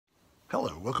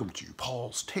Hello, welcome to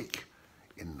Paul's Take.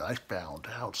 And I found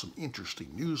out some interesting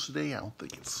news today. I don't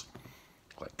think it's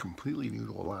like completely new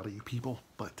to a lot of you people,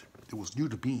 but it was new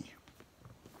to me.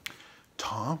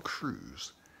 Tom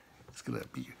Cruise is going to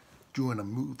be doing a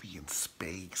movie in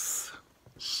space.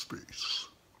 Space.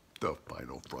 The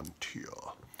final frontier.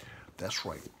 That's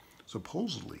right.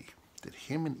 Supposedly that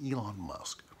him and Elon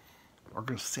Musk are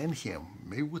going to send him,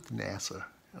 maybe with NASA,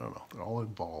 I don't know, they're all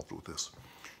involved with this,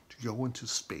 to go into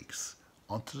space,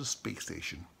 onto the space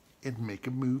station, and make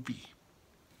a movie.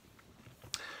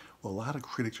 Well, a lot of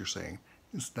critics are saying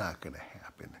it's not going to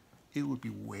happen. It would be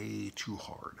way too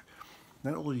hard.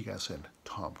 Not only you got to send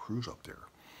Tom Cruise up there,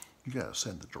 you got to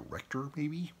send the director,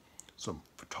 maybe, some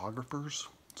photographers,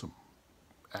 some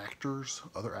actors,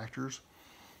 other actors,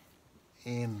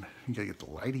 and you got to get the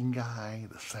lighting guy,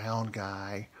 the sound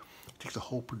guy. It takes a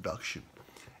whole production.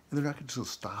 And they're not going to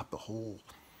just stop the whole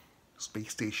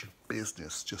space station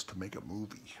business just to make a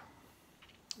movie.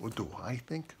 What do I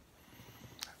think?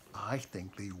 I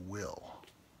think they will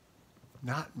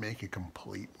not make a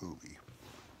complete movie,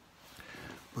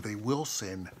 but they will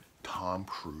send Tom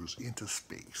Cruise into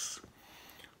space.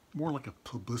 More like a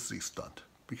publicity stunt,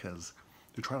 because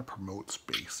they're trying to promote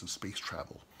space and space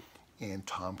travel, and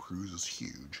Tom Cruise is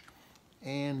huge,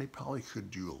 and they probably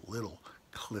could do a little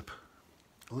clip,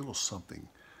 a little something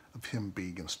of him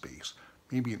being in space.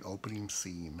 Maybe an opening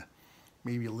scene,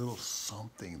 maybe a little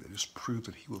something that just proves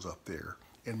that he was up there,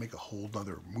 and make a whole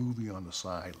other movie on the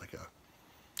side, like a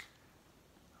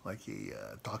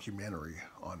documentary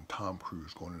on Tom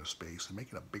Cruise going into space and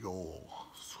making a big old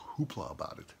hoopla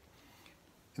about it.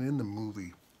 And in the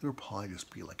movie, it'll probably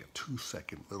just be like a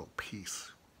 2-second little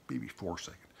piece, maybe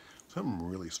 4-second, something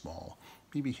really small.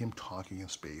 Maybe him talking in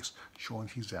space, showing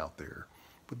he's out there,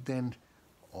 but then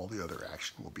all the other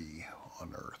action will be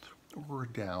on Earth, or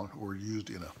down, or used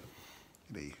in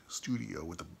a studio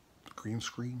with a green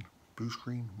screen, blue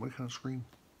screen, what kind of screen?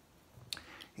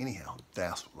 Anyhow,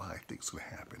 that's what I think is going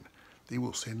to happen. They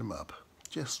will send him up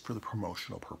just for the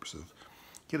promotional purposes,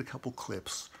 get a couple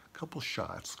clips, a couple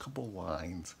shots, a couple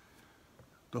lines.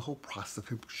 The whole process of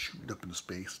him shooting up into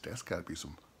space, that's got to be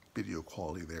some video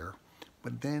quality there.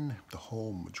 But then the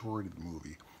whole majority of the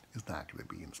movie is not going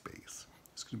to be in space.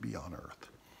 It's going to be on Earth.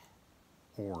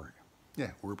 Or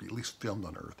it'll be at least filmed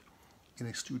on Earth in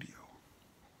a studio.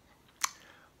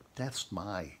 That's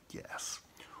my guess.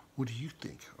 What do you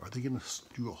think? Are they going to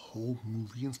do a whole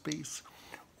movie in space?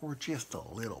 Or just a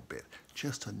little bit,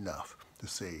 just enough to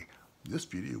say, this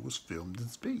video was filmed in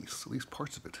space, at least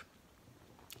parts of it?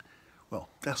 Well,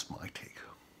 that's my take.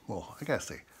 Well, I gotta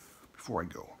say, before I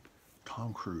go,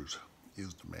 Tom Cruise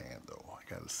is the man, though. I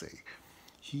gotta say,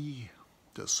 he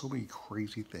does so many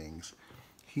crazy things.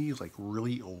 He's like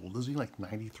really old. Isn't he like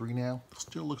 93 now?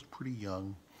 Still looks pretty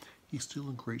young. He's still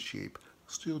in great shape.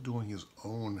 Still doing his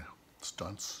own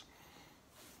stunts.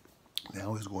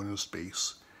 Now he's going into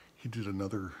space. He did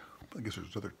another, I guess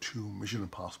there's another 2 Mission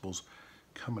Impossibles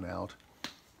coming out.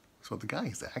 So the guy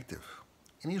is active.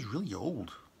 And he's really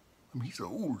old. I mean, he's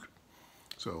old.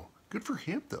 So good for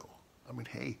him, though. I mean,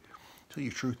 hey, tell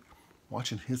you the truth,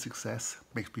 watching his success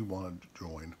makes me want to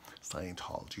join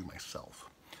Scientology myself.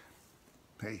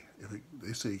 Hey, if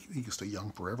they say he can stay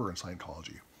young forever in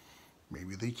Scientology,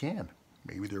 maybe they can.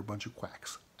 Maybe they're a bunch of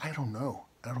quacks. I don't know.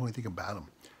 I don't know anything about them.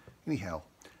 Anyhow,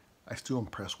 I'm still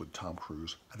impressed with Tom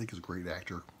Cruise. I think he's a great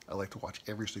actor. I like to watch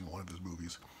every single one of his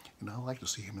movies, and I like to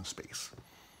see him in space.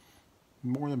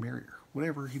 More the merrier.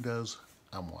 Whatever he does,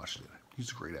 I'm watching it.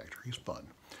 He's a great actor. He's fun.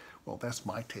 Well, that's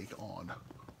my take on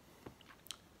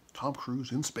Tom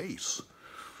Cruise in space.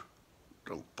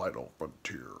 The final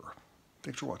frontier.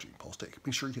 Thanks for watching Paul's Take.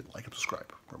 Be sure you hit like and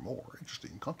subscribe for more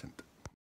interesting content.